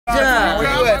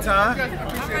Huh?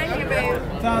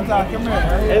 Tom, come here.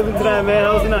 Hey, look tonight, man.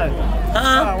 How was the night?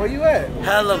 Huh? Where you at?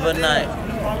 Hell of a night.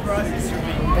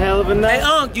 Hell of a night. Hey,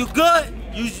 Unc, you good?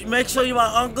 You make sure you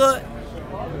my Unc good?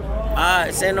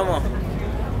 Alright, say no more.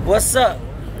 What's up?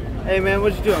 Hey, man,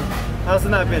 what you doing? How's the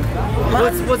night been?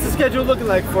 What's the schedule looking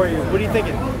like for you? What are you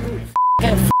thinking?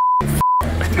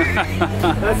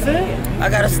 That's it? I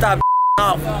gotta stop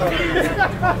off.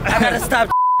 I gotta stop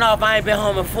off. I ain't been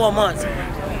home in 4 months.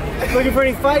 Looking for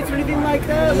any fights or anything like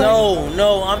that?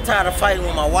 No, I'm tired of fighting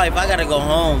with my wife. I gotta go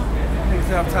home.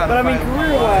 But I mean,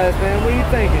 career-wise, man, what are you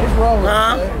thinking? What's wrong with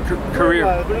Huh? Career.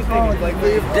 What are you thinking? Like,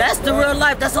 That's the real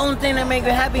life. That's the only thing that make me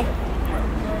happy.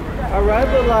 all right,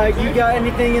 but like, you got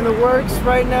anything in the works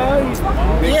right now?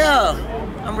 Yeah,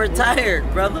 I'm retired,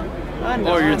 brother. I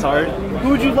know. Oh, you're retired? Who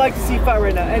would you like to see fight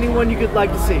right now? Anyone you could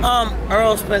like to see?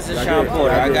 Earl Spencer, Sean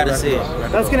Porter. I gotta see it.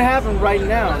 That's gonna happen right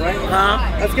now, right? Huh?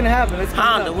 That's gonna happen. That's coming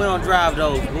Honda, up. we don't drive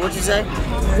those. What you say?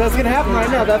 That's gonna happen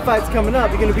right now. That fight's coming up.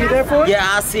 You gonna be there for it? Yeah,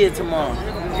 I'll see it tomorrow.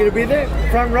 You gonna be there?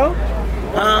 Front row?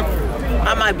 Huh?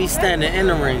 I might be standing in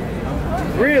the ring.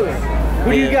 Really?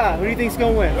 Who do you got? Who do you think's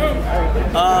gonna win?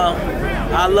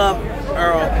 I love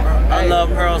Earl. I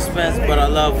love Earl Spence, but I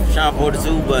love Sean Porter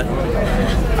too. But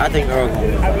I think Earl gonna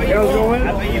win. Earl's gonna win?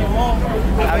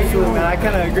 Absolutely, man. I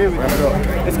kind of agree with you.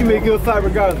 It's gonna be a good fight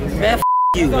regardless. Man,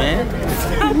 you, man.